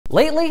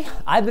Lately,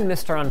 I've been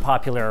Mr.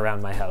 Unpopular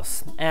around my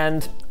house,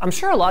 and I'm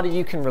sure a lot of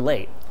you can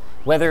relate.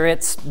 Whether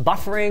it's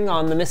buffering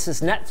on the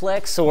Mrs.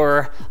 Netflix,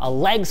 or a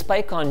lag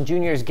spike on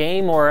Junior's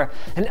game, or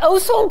an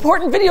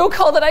oh-so-important video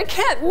call that I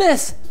can't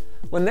miss.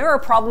 When there are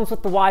problems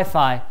with the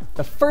Wi-Fi,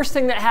 the first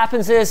thing that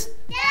happens is,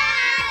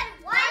 Dad,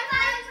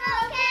 Wi-Fi's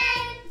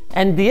broken!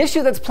 And the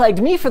issue that's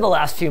plagued me for the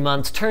last few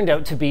months turned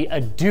out to be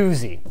a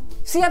doozy.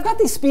 See, I've got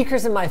these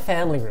speakers in my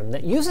family room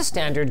that use a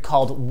standard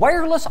called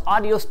Wireless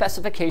Audio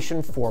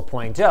Specification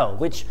 4.0,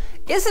 which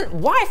isn't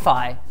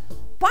Wi-Fi,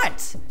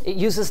 but it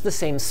uses the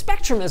same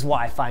spectrum as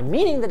Wi-Fi,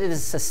 meaning that it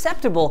is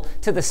susceptible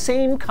to the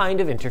same kind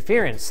of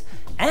interference.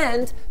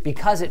 And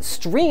because it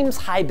streams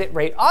high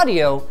bitrate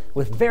audio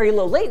with very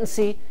low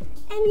latency,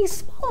 any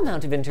small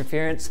amount of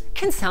interference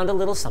can sound a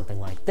little something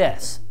like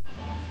this.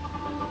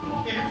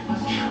 It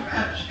was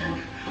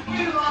tragic.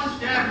 We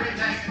lost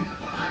everything in the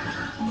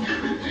fire.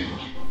 Everything.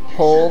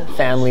 Whole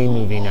family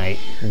movie night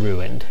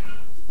ruined.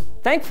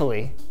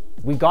 Thankfully,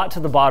 we got to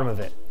the bottom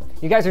of it.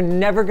 You guys are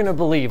never gonna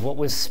believe what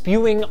was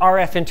spewing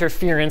RF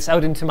interference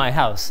out into my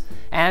house.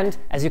 And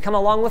as you come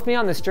along with me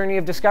on this journey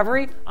of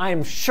discovery, I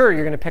am sure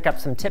you're gonna pick up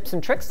some tips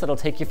and tricks that'll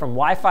take you from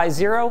Wi-Fi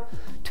 0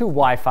 to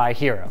Wi-Fi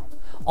hero.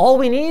 All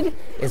we need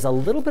is a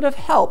little bit of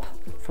help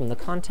from the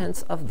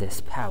contents of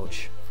this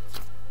pouch.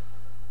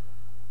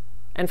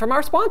 And from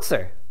our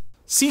sponsor,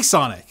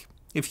 Seasonic.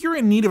 If you're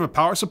in need of a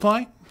power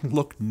supply,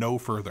 look no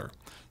further.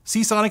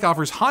 Seasonic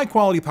offers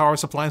high-quality power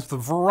supplies with a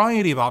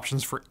variety of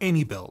options for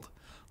any build.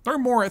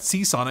 Learn more at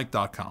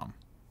seasonic.com.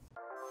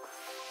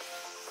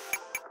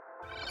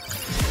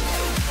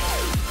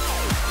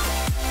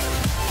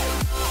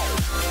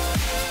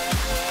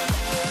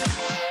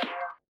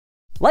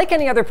 Like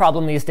any other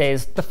problem these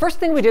days, the first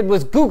thing we did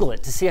was Google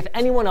it to see if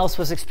anyone else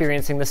was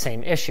experiencing the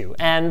same issue.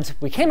 And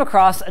we came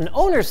across an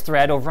owner's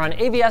thread over on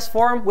AVS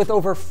forum with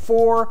over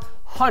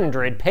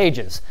 400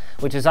 pages,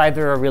 which is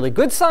either a really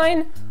good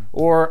sign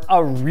or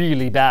a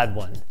really bad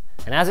one.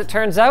 And as it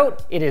turns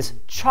out, it is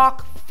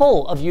chock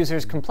full of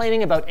users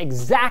complaining about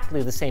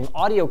exactly the same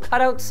audio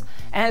cutouts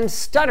and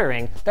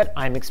stuttering that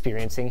I'm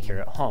experiencing here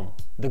at home.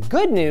 The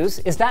good news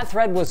is that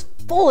thread was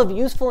full of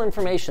useful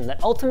information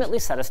that ultimately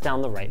set us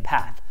down the right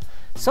path.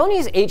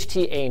 Sony's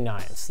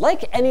HT-A9s,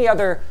 like any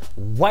other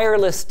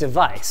wireless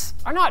device,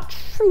 are not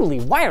truly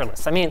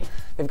wireless. I mean,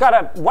 they've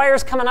got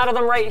wires coming out of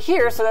them right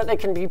here so that they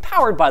can be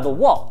powered by the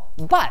wall.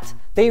 But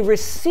they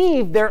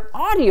receive their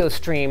audio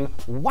stream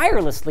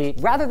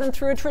wirelessly rather than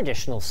through a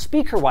traditional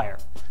speaker wire.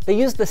 They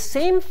use the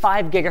same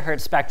 5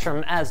 GHz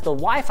spectrum as the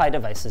Wi-Fi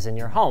devices in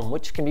your home,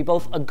 which can be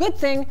both a good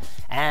thing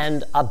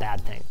and a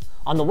bad thing.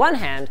 On the one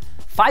hand,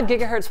 5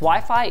 GHz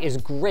Wi-Fi is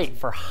great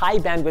for high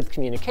bandwidth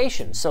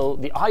communication, so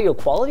the audio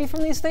quality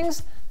from these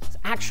things is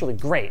actually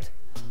great.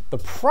 The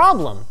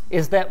problem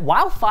is that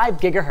while 5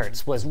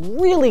 GHz was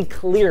really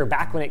clear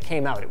back when it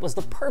came out, it was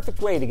the perfect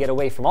way to get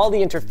away from all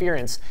the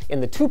interference in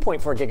the 2.4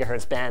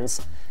 GHz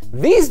bands,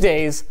 these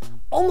days,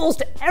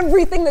 almost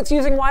everything that's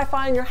using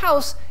Wi-Fi in your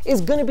house is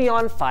going to be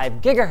on 5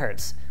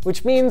 GHz,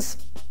 which means,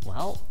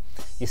 well,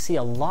 you see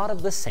a lot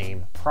of the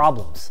same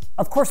problems.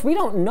 Of course, we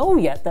don't know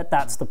yet that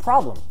that's the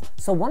problem.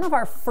 So one of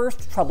our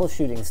first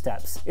troubleshooting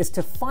steps is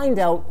to find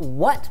out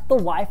what the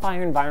Wi-Fi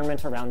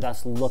environment around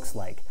us looks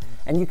like.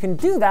 And you can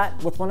do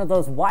that with one of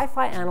those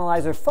Wi-Fi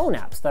Analyzer phone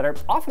apps that are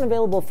often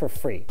available for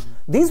free.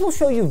 These will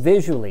show you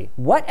visually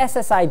what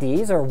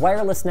SSIDs or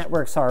wireless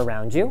networks are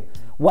around you,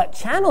 what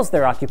channels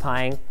they're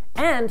occupying,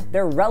 and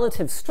their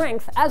relative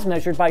strength as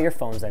measured by your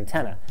phone's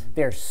antenna.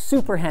 They're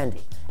super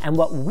handy. And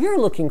what we're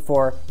looking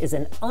for is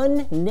an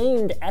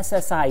unnamed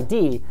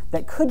SSID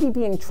that could be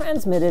being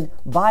transmitted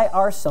by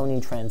our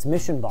Sony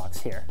transmission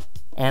box here.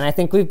 And I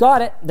think we've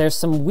got it. There's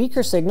some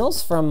weaker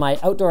signals from my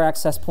outdoor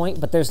access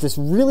point, but there's this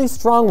really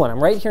strong one,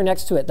 I'm right here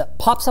next to it, that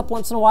pops up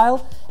once in a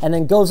while and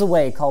then goes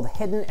away, called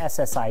Hidden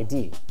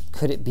SSID.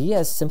 Could it be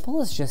as simple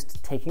as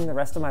just taking the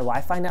rest of my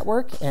Wi-Fi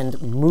network and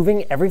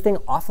moving everything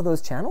off of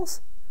those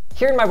channels?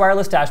 Here in my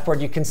wireless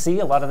dashboard, you can see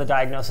a lot of the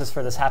diagnosis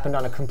for this happened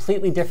on a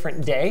completely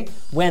different day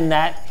when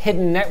that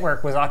hidden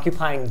network was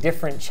occupying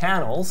different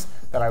channels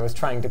that I was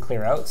trying to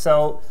clear out.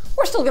 So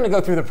we're still going to go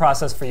through the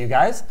process for you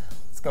guys.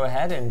 Let's go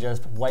ahead and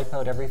just wipe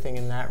out everything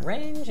in that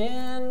range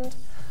and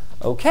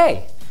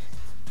okay.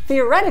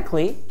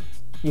 Theoretically,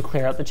 you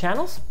clear out the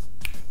channels.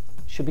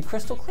 Should be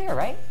crystal clear,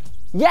 right?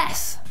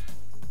 Yes,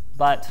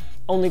 but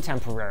only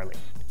temporarily.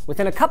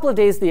 Within a couple of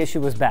days, the issue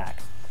was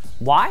back.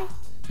 Why?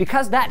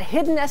 Because that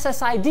hidden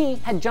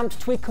SSID had jumped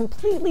to a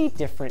completely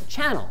different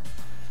channel.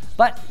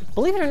 But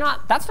believe it or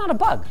not, that's not a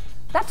bug.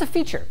 That's a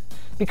feature.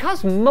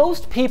 Because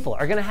most people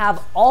are going to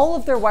have all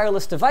of their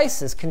wireless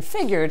devices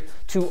configured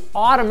to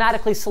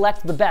automatically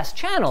select the best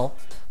channel,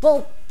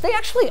 well, they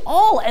actually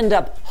all end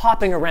up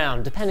hopping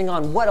around depending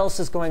on what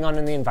else is going on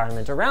in the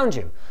environment around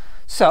you.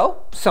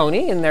 So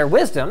Sony, in their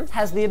wisdom,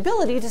 has the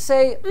ability to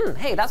say,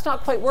 hey, that's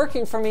not quite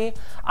working for me.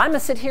 I'm gonna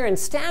sit here and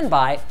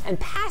standby and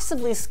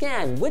passively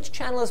scan which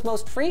channel is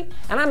most free,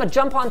 and I'm gonna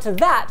jump onto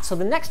that so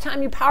the next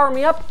time you power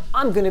me up,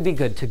 I'm gonna be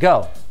good to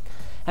go.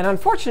 And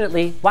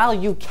unfortunately, while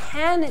you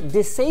can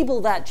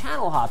disable that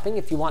channel hopping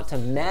if you want to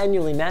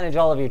manually manage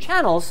all of your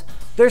channels,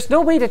 there's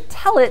no way to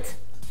tell it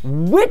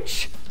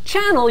which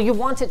channel you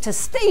want it to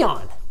stay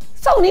on.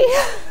 Sony,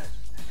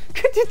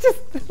 could you just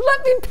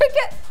let me pick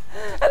it?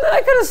 And then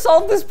I could have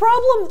solved this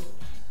problem.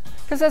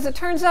 Because as it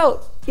turns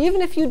out,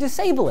 even if you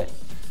disable it,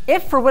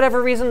 if for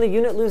whatever reason the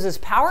unit loses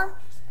power,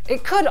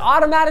 it could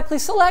automatically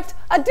select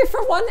a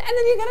different one, and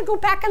then you gotta go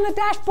back on the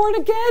dashboard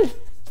again.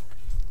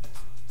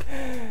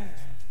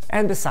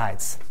 And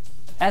besides,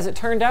 as it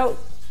turned out,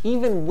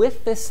 even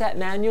with this set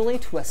manually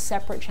to a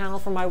separate channel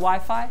for my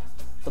Wi-Fi,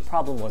 the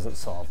problem wasn't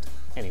solved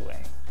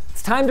anyway.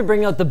 It's time to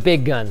bring out the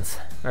big guns,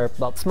 or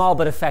well, small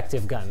but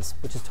effective guns,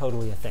 which is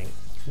totally a thing.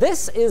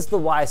 This is the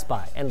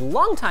Wi-Spy, and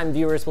longtime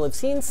viewers will have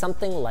seen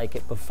something like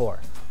it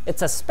before.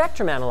 It's a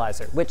spectrum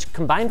analyzer, which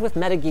combined with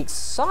MetaGeek's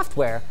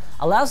software,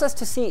 allows us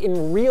to see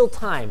in real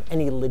time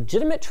any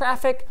legitimate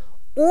traffic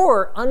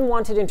or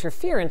unwanted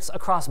interference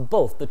across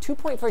both the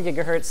 2.4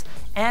 gigahertz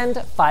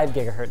and 5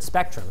 gigahertz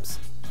spectrums.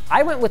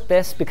 I went with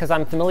this because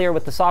I'm familiar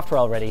with the software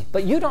already,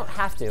 but you don't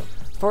have to.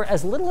 For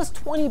as little as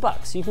 20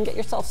 bucks, you can get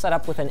yourself set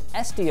up with an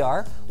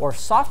SDR or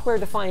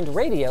software-defined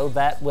radio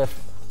that,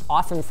 with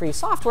often free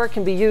software,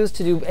 can be used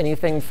to do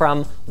anything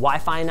from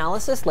Wi-Fi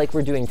analysis like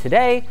we're doing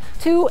today,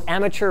 to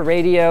amateur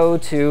radio,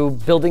 to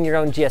building your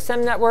own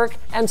GSM network,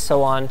 and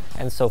so on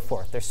and so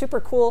forth. They're super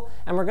cool,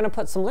 and we're gonna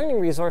put some learning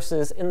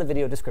resources in the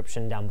video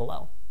description down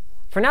below.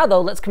 For now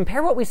though, let's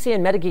compare what we see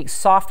in MetaGeek's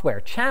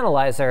software,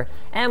 Channelizer,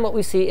 and what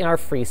we see in our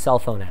free cell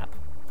phone app.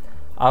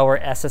 Our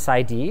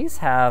SSIDs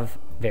have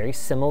very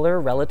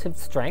similar relative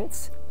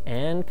strengths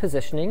and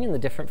positioning in the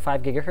different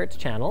 5 gigahertz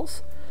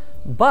channels.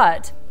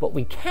 But what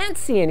we can't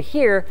see in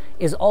here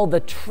is all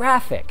the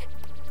traffic.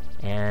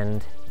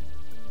 And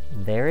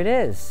there it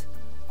is,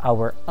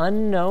 our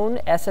unknown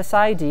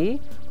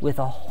SSID with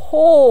a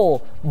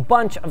whole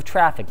bunch of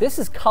traffic. This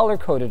is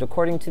color-coded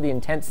according to the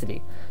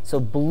intensity. So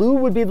blue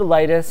would be the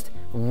lightest,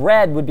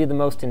 red would be the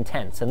most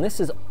intense, and this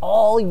is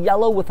all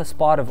yellow with a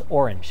spot of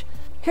orange.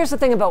 Here's the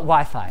thing about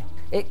Wi-Fi.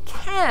 It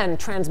can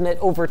transmit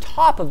over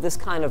top of this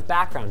kind of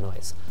background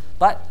noise,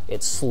 but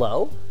it's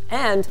slow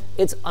and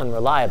it's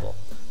unreliable.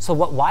 So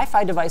what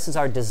Wi-Fi devices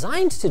are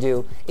designed to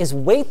do is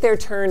wait their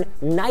turn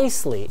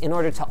nicely in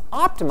order to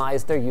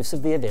optimize their use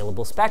of the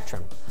available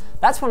spectrum.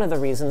 That's one of the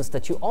reasons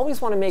that you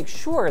always want to make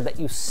sure that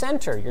you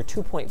center your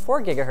 2.4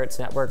 gigahertz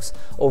networks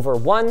over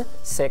 1,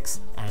 6,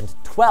 and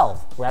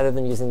 12, rather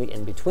than using the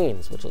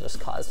in-betweens, which will just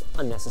cause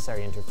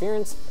unnecessary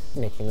interference,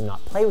 making them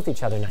not play with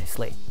each other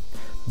nicely.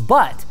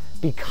 But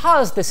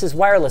because this is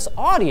wireless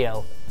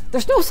audio,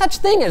 there's no such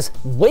thing as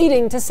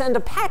waiting to send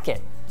a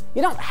packet.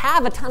 You don't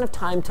have a ton of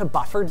time to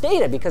buffer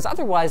data because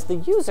otherwise the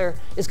user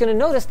is going to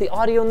notice the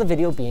audio and the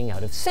video being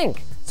out of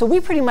sync. So we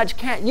pretty much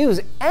can't use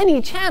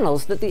any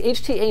channels that the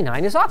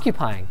HTA9 is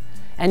occupying.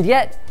 And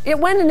yet it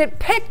went and it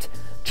picked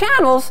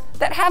channels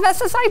that have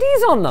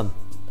SSIDs on them.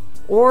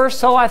 Or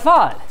so I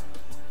thought.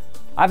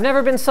 I've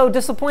never been so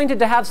disappointed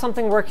to have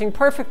something working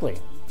perfectly.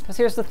 Because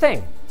here's the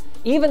thing.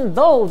 Even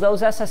though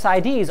those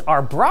SSIDs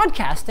are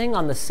broadcasting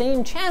on the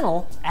same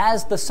channel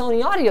as the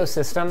Sony audio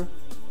system,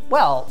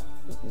 well,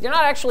 you're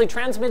not actually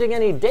transmitting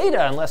any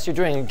data unless you're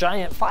doing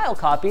giant file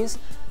copies.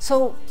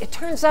 So it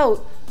turns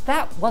out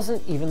that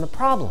wasn't even the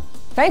problem.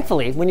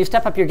 Thankfully, when you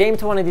step up your game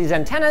to one of these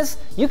antennas,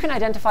 you can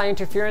identify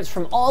interference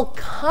from all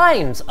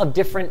kinds of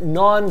different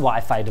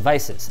non-Wi-Fi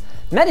devices.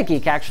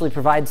 MetaGeek actually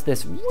provides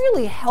this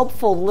really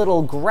helpful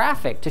little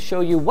graphic to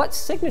show you what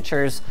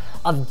signatures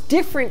of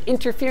different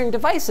interfering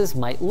devices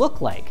might look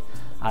like.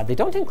 They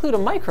don't include a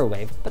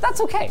microwave, but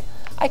that's okay.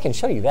 I can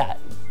show you that.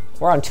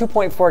 We're on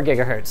 2.4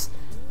 gigahertz.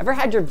 Ever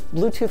had your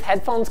Bluetooth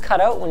headphones cut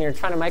out when you're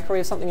trying to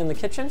microwave something in the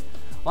kitchen?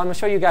 Well, I'm gonna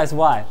show you guys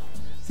why.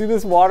 See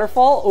this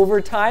waterfall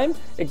over time?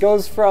 It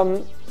goes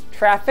from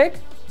traffic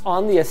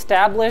on the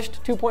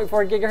established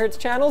 2.4 gigahertz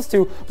channels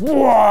to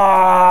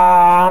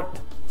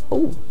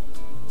oh,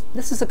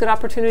 this is a good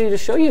opportunity to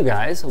show you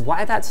guys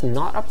why that's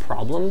not a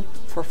problem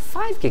for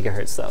 5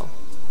 gigahertz though.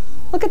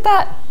 Look at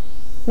that,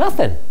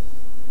 nothing.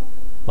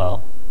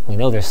 Well, we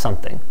know there's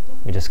something,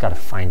 we just gotta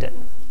find it.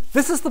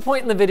 This is the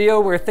point in the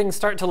video where things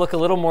start to look a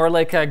little more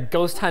like a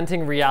ghost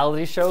hunting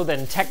reality show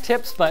than tech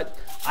tips, but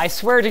I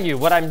swear to you,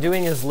 what I'm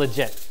doing is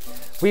legit.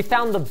 We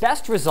found the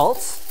best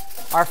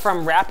results are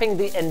from wrapping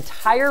the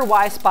entire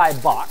Wi-Spy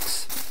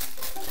box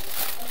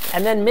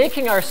and then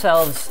making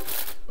ourselves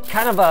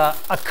kind of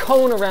a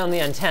cone around the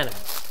antenna.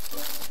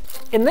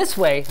 In this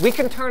way, we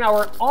can turn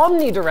our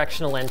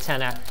omnidirectional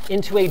antenna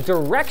into a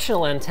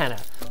directional antenna,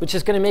 which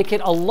is going to make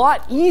it a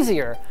lot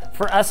easier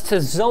for us to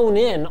zone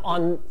in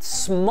on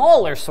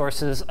smaller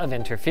sources of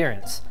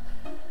interference.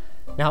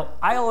 Now,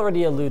 I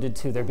already alluded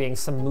to there being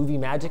some movie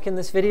magic in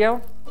this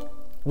video.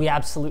 We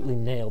absolutely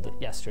nailed it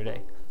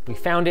yesterday. We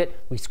found it,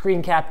 we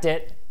screen capped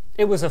it.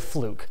 It was a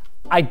fluke.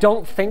 I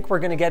don't think we're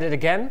going to get it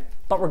again,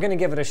 but we're going to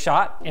give it a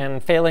shot,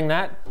 and failing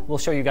that, we'll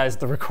show you guys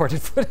the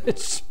recorded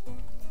footage.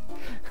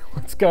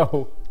 Let's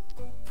go.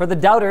 For the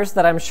doubters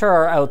that I'm sure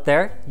are out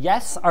there,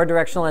 yes, our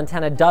directional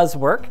antenna does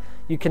work.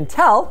 You can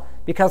tell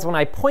because when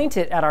I point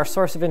it at our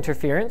source of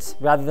interference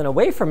rather than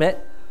away from it,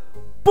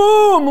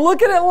 boom,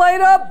 look at it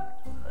light up.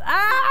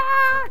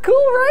 Ah, cool,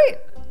 right?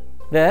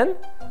 Then,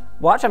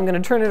 watch, I'm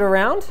gonna turn it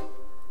around,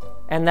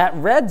 and that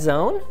red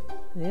zone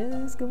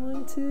is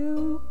going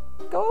to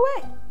go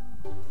away.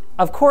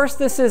 Of course,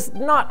 this is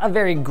not a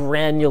very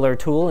granular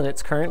tool in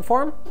its current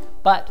form,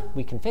 but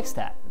we can fix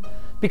that.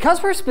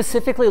 Because we're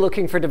specifically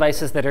looking for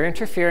devices that are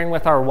interfering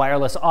with our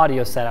wireless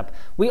audio setup,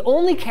 we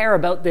only care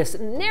about this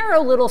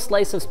narrow little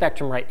slice of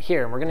spectrum right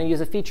here. And we're gonna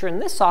use a feature in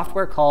this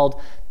software called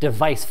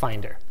Device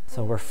Finder.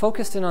 So we're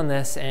focused in on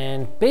this,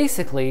 and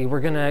basically we're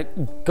gonna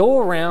go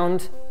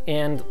around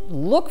and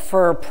look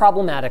for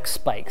problematic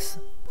spikes.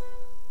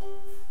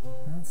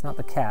 That's not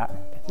the cat.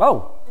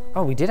 Oh,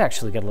 we did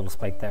actually get a little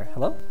spike there.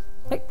 Hello?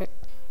 Hey.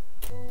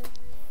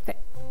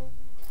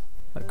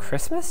 What,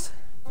 Christmas?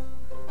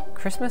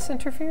 Christmas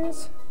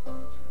interference?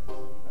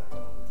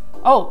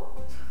 Oh,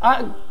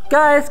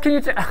 guys, can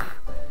you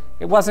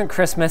it wasn't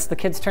Christmas. The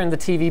kids turned the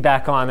TV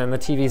back on and the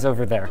TV's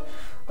over there.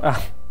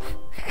 The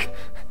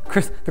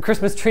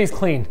Christmas tree's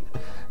clean.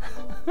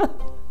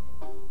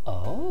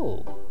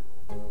 Oh,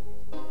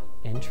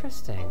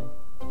 interesting.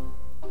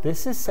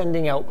 This is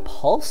sending out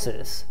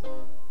pulses.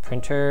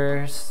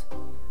 Printers.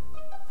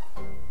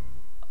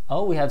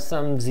 Oh, we have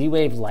some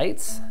Z-Wave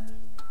lights.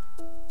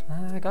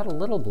 I got a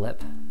little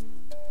blip.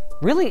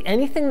 Really,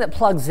 anything that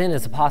plugs in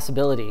is a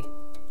possibility.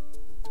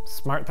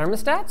 Smart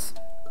thermostats?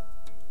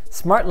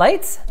 Smart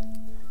lights?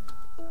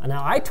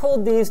 Now, I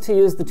told these to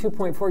use the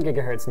 2.4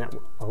 gigahertz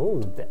network.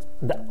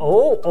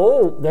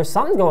 There's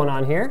something going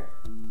on here.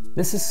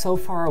 This is so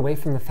far away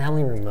from the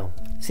family room, though.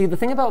 See, the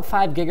thing about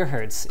 5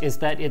 gigahertz is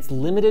that its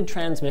limited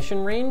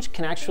transmission range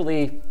can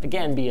actually,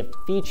 again, be a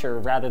feature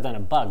rather than a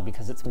bug,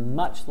 because it's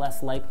much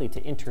less likely to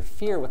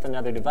interfere with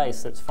another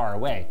device that's far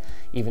away,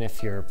 even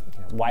if your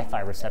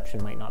Wi-Fi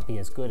reception might not be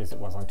as good as it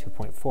was on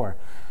 2.4.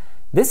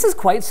 This is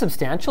quite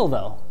substantial,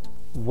 though.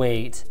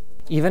 Wait,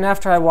 even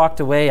after I walked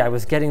away, I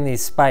was getting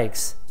these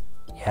spikes.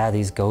 Yeah,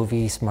 these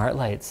Govee smart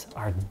lights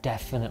are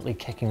definitely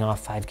kicking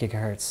off 5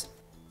 gigahertz.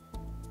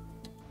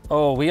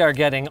 Oh, we are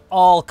getting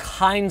all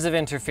kinds of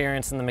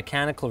interference in the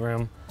mechanical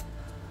room.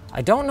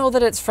 I don't know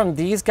that it's from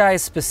these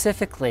guys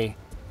specifically,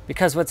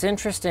 because what's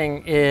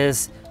interesting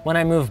is when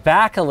I move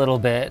back a little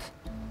bit,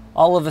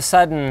 all of a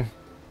sudden,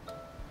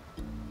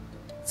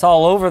 it's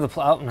all over the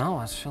place. Oh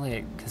no,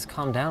 it has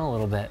calmed down a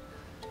little bit.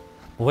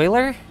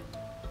 Boiler?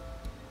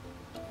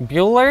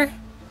 Bueller?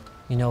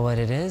 You know what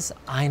it is?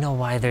 I know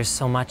why there's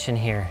so much in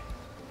here.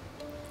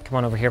 Come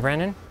on over here,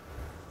 Brandon.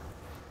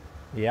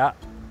 Yeah.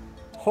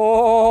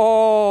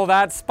 Oh,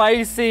 that's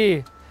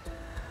spicy.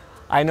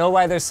 I know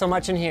why there's so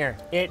much in here.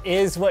 It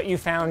is what you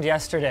found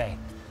yesterday.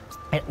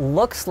 It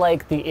looks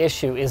like the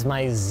issue is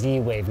my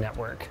Z-Wave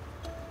network.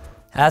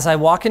 As I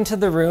walk into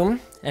the room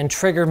and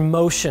trigger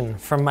motion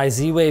from my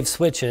Z-Wave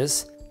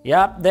switches,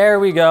 yep, there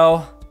we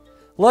go.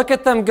 Look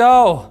at them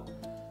go.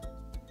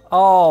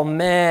 Oh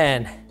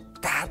man,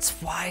 that's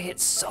why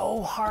it's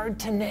so hard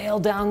to nail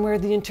down where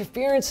the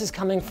interference is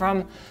coming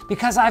from,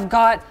 because I've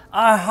got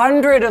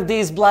 100 of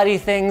these bloody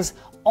things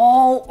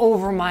all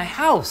over my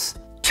house.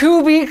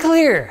 To be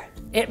clear,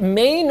 it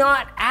may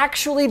not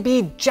actually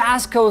be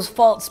Jasco's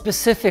fault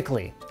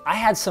specifically. I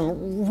had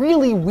some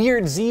really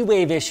weird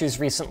Z-Wave issues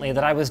recently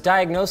that I was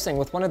diagnosing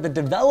with one of the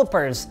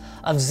developers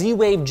of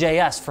Z-Wave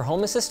JS for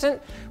Home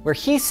Assistant, where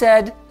he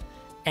said,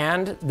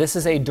 and this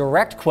is a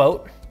direct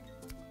quote,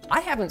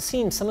 "I haven't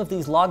seen some of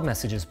these log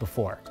messages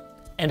before,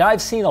 and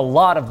I've seen a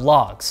lot of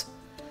logs."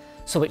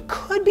 So it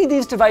could be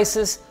these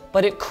devices,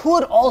 but it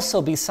could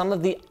also be some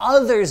of the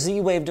other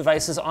Z-Wave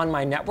devices on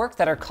my network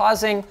that are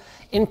causing,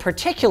 in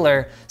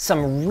particular,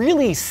 some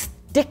really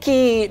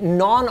sticky,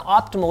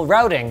 non-optimal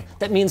routing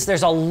that means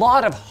there's a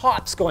lot of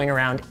hops going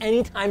around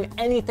anytime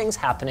anything's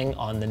happening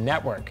on the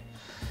network.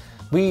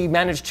 We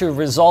managed to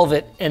resolve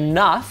it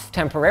enough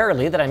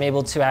temporarily that I'm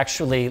able to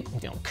actually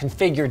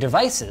configure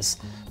devices,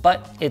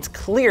 but it's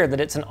clear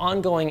that it's an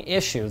ongoing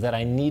issue that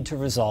I need to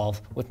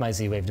resolve with my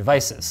Z-Wave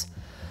devices.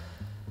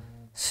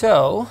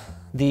 So,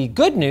 the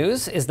good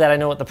news is that I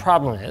know what the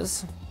problem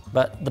is,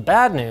 but the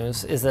bad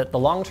news is that the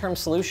long-term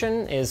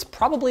solution is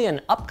probably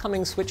an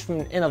upcoming switch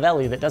from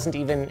Innovelli that doesn't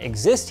even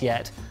exist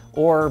yet,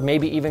 or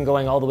maybe even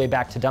going all the way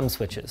back to dumb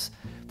switches.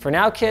 For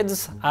now,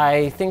 kids,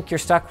 I think you're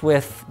stuck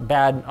with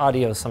bad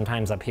audio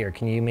sometimes up here.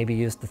 Can you maybe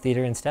use the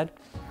theater instead?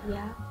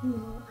 Yeah,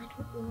 no, I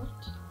don't want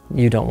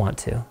to. You don't want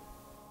to?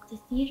 The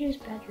theater's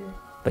better.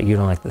 But you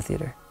don't like the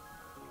theater?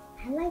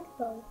 I like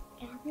both.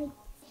 I like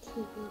TV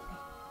better.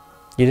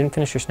 You didn't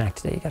finish your snack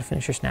today. You gotta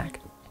finish your snack.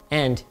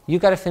 And you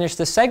gotta finish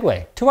this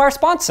segue to our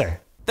sponsor.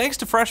 Thanks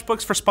to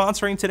FreshBooks for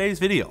sponsoring today's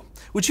video.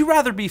 Would you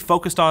rather be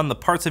focused on the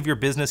parts of your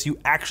business you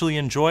actually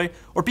enjoy,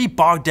 or be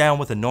bogged down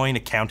with annoying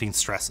accounting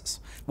stresses?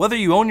 Whether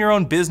you own your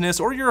own business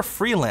or you're a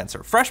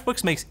freelancer,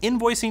 FreshBooks makes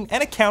invoicing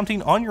and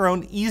accounting on your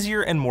own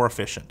easier and more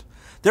efficient.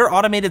 Their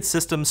automated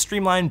systems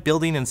streamline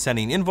building and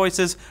sending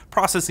invoices,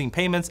 processing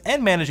payments,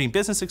 and managing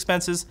business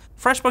expenses.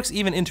 FreshBooks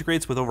even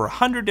integrates with over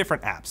 100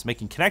 different apps,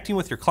 making connecting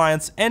with your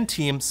clients and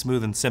team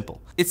smooth and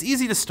simple. It's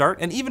easy to start,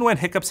 and even when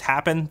hiccups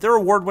happen, their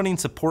award-winning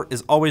support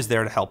is always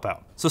there to help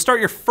out. So start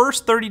your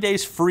first 30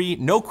 days free,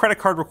 no credit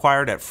card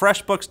required at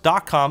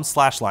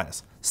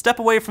freshbooks.com/Linus. Step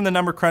away from the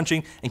number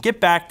crunching and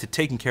get back to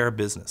taking care of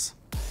business.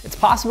 It's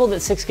possible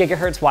that 6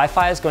 gigahertz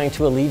Wi-Fi is going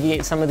to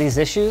alleviate some of these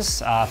issues.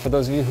 For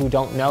those of you who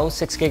don't know,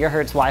 6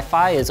 gigahertz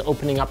Wi-Fi is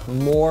opening up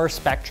more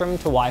spectrum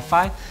to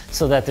Wi-Fi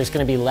so that there's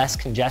going to be less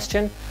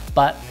congestion.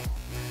 But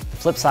the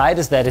flip side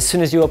is that as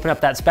soon as you open up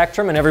that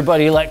spectrum and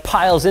everybody like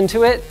piles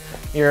into it,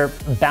 you're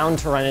bound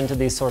to run into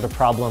these sort of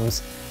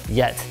problems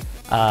yet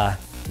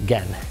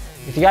again.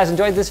 If you guys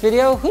enjoyed this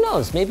video, who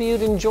knows, maybe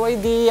you'd enjoy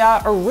the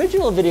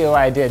original video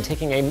I did,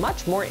 taking a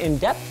much more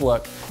in-depth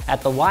look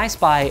at the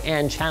WiSpy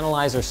and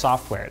Channelizer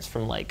softwares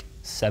from like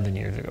 7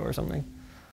 years ago or something.